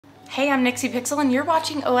Hey, I'm Nixie Pixel and you're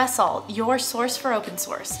watching OSAlt, your source for open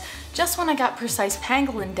source. Just when I got precise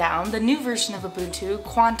pangolin down, the new version of Ubuntu,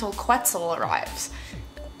 Quantal Quetzal, arrives.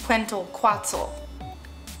 Quantal Quetzal.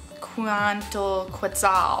 Quantal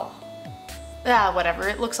Quetzal. Whatever,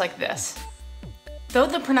 it looks like this. Though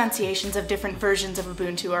the pronunciations of different versions of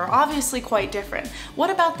Ubuntu are obviously quite different, what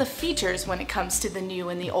about the features when it comes to the new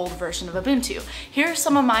and the old version of Ubuntu? Here are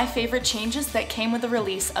some of my favorite changes that came with the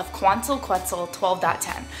release of Quantal Quetzal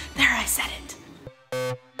 12.10. There, I said it.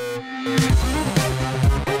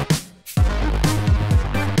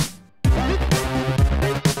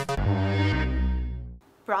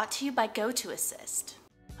 Brought to you by GoToAssist.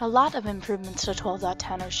 A lot of improvements to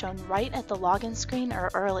 12.10 are shown right at the login screen or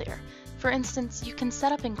earlier. For instance, you can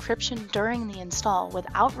set up encryption during the install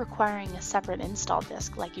without requiring a separate install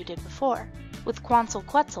disk like you did before. With Quantal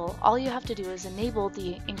Quetzal, all you have to do is enable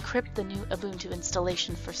the Encrypt the new Ubuntu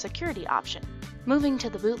installation for security option. Moving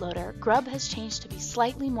to the bootloader, Grub has changed to be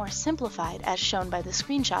slightly more simplified as shown by the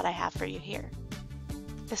screenshot I have for you here.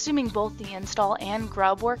 Assuming both the install and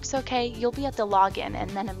Grub works okay, you'll be at the login and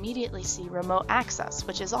then immediately see remote access,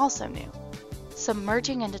 which is also new.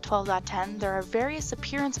 Submerging into 12.10, there are various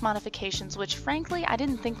appearance modifications which frankly I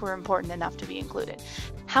didn't think were important enough to be included.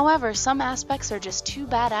 However, some aspects are just too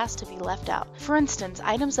badass to be left out. For instance,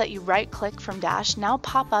 items that you right-click from Dash now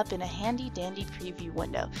pop up in a handy-dandy preview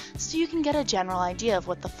window, so you can get a general idea of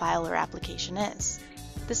what the file or application is.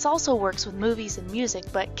 This also works with movies and music,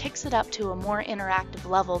 but kicks it up to a more interactive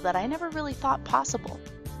level that I never really thought possible.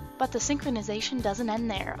 But the synchronization doesn't end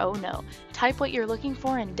there, oh no. Type what you're looking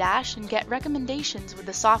for in Dash and get recommendations with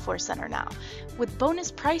the Software Center now, with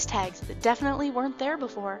bonus price tags that definitely weren't there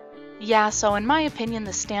before. Yeah, so in my opinion,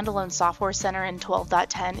 the standalone Software Center in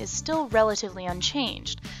 12.10 is still relatively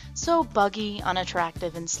unchanged. So buggy,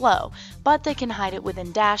 unattractive, and slow, but they can hide it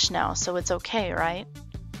within Dash now, so it's okay, right?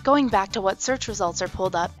 Going back to what search results are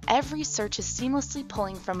pulled up, every search is seamlessly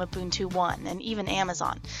pulling from Ubuntu One and even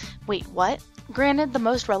Amazon. Wait, what? Granted, the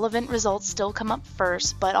most relevant results still come up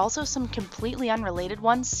first, but also some completely unrelated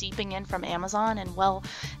ones seeping in from Amazon, and well,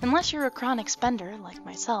 unless you're a chronic spender like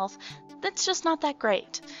myself, that's just not that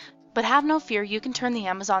great. But have no fear, you can turn the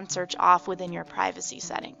Amazon search off within your privacy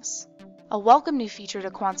settings. A welcome new feature to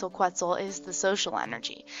Quantal Quetzal is the social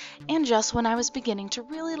energy, and just when I was beginning to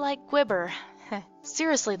really like Gwibber.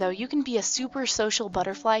 Seriously though, you can be a super social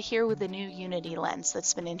butterfly here with the new Unity lens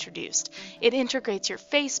that's been introduced. It integrates your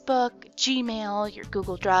Facebook, Gmail, your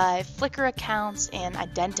Google Drive, Flickr accounts, and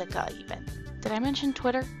Identica even. Did I mention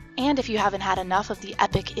Twitter? And if you haven't had enough of the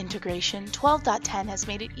epic integration, 12.10 has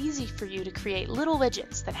made it easy for you to create little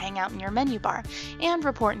widgets that hang out in your menu bar and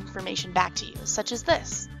report information back to you, such as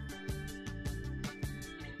this.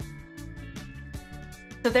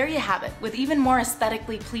 So there you have it. With even more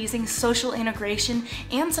aesthetically pleasing social integration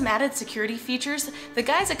and some added security features, the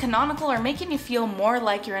guys at Canonical are making you feel more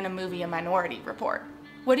like you're in a movie, a Minority Report.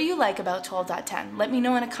 What do you like about 12.10? Let me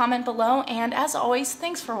know in a comment below, and as always,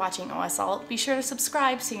 thanks for watching OSAlt. Be sure to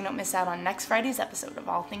subscribe so you don't miss out on next Friday's episode of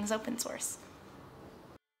All Things Open Source.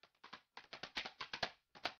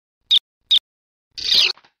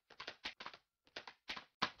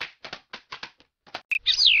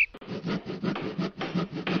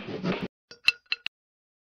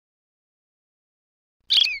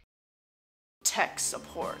 Tech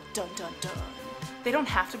support, dun dun dun. They don't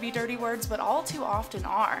have to be dirty words, but all too often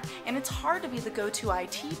are, and it's hard to be the go-to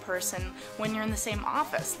IT person when you're in the same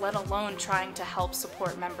office, let alone trying to help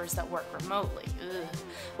support members that work remotely. Ugh.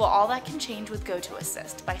 Well, all that can change with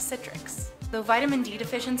GoToAssist by Citrix. Though vitamin D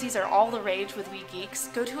deficiencies are all the rage with we geeks,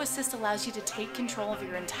 GoToAssist allows you to take control of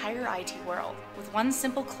your entire IT world with one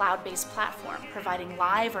simple cloud-based platform, providing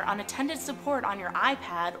live or unattended support on your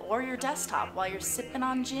iPad or your desktop while you're sipping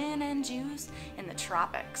on gin and juice in the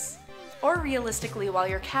tropics. Or realistically while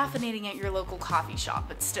you're caffeinating at your local coffee shop,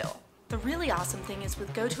 but still. The really awesome thing is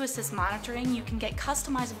with GoToAssist monitoring, you can get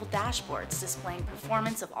customizable dashboards displaying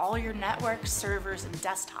performance of all your networks, servers, and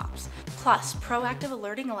desktops. Plus, proactive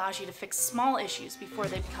alerting allows you to fix small issues before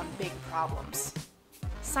they become big problems.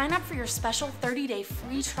 Sign up for your special 30-day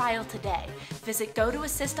free trial today. Visit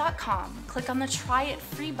GoToAssist.com, click on the Try It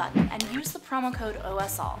Free button, and use the promo code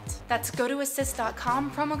OSAlt. That's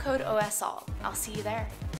GoToAssist.com, promo code OSAlt. I'll see you there.